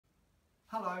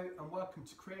Hello and welcome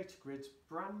to Creator Grid's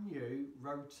brand new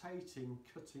rotating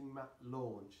cutting mat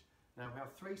launch. Now we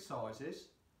have three sizes.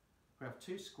 We have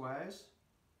two squares,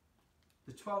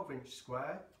 the 12-inch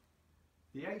square,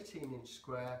 the 18-inch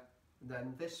square, and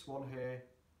then this one here,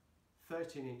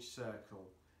 13-inch circle.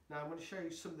 Now I'm going to show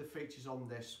you some of the features on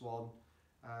this one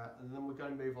and then we're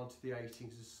going to move on to the 18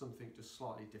 because there's something just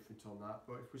slightly different on that.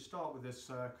 But if we start with this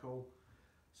circle,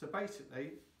 so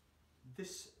basically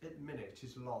this at the minute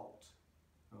is locked.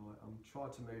 Right, I'm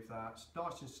trying to move that. It's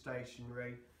nice and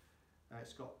stationary.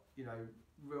 It's got, you know,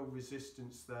 real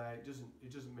resistance there. It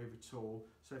doesn't move at all.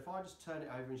 So if I just turn it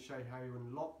over and show you how you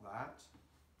unlock that.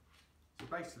 So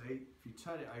basically, if you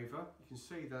turn it over, you can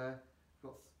see there,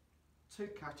 you've got two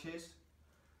catches,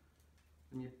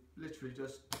 and you literally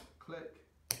just click,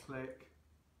 click,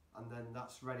 and then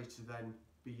that's ready to then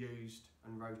be used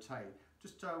and rotate.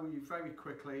 Just tell you very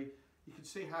quickly, you can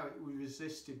see how it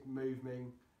resisted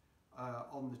moving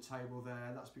on the table there,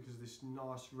 and that's because of this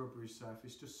nice rubbery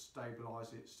surface just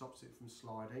stabilises it, stops it from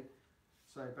sliding.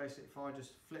 So basically if I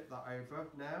just flip that over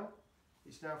now,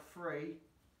 it's now free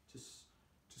to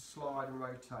slide and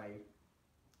rotate.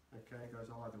 Okay, it goes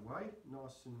either way,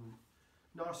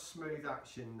 nice smooth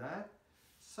action there.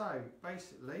 So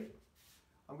basically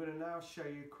I'm going to now show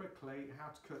you quickly how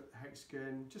to cut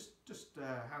hexagon, just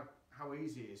how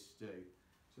easy it is to do.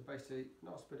 So basically,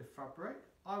 nice bit of fabric.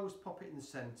 I always pop it in the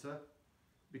centre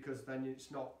because then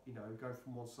it's not, you know, go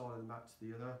from one side of the mat to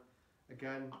the other.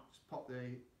 Again, just pop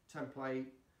the template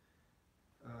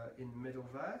in the middle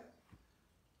there.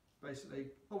 Basically,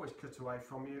 always cut away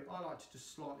from you. I like to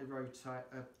just slightly rotate,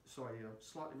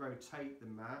 slightly rotate the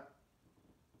mat.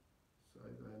 So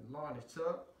then line it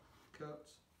up, cut.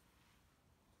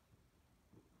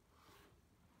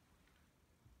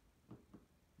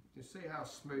 You see how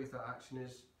smooth that action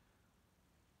is.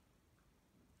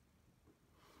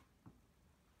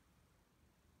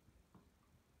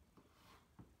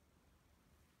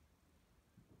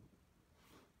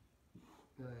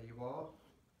 There you are.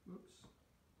 Oops.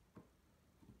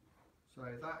 So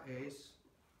that is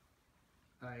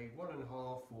a 1.5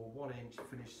 or 1 inch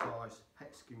finished size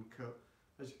hexagon cut.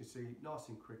 As you can see, nice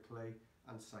and quickly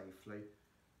and safely.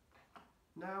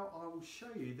 Now I will show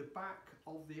you the back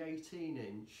of the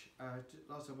 18-inch,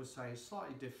 as I was saying,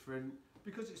 slightly different.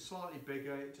 Because it's slightly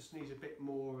bigger, it just needs a bit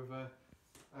more of a,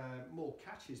 more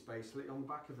catches basically on the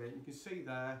back of it. You can see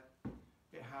there,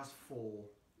 it has 4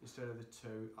 instead of the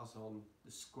 2 as on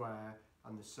the square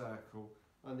and the circle.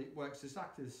 And it works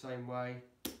exactly the same way.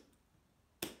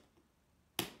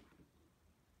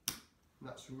 And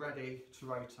that's ready to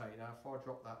rotate. Now if I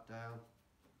drop that down,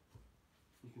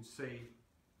 you can see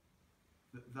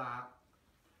that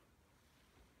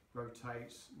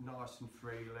rotates nice and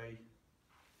freely.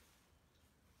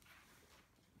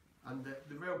 And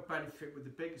the real benefit with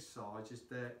the bigger size is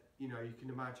that, you know, you can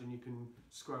imagine you can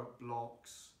square up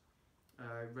blocks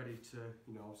ready to,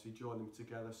 you know, obviously join them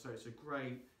together. So it's a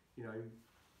great, you know,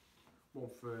 one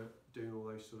for doing all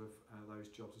those sort of those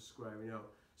jobs of squaring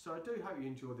up. So I do hope you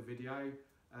enjoyed the video.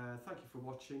 Thank you for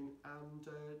watching and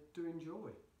do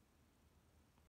enjoy.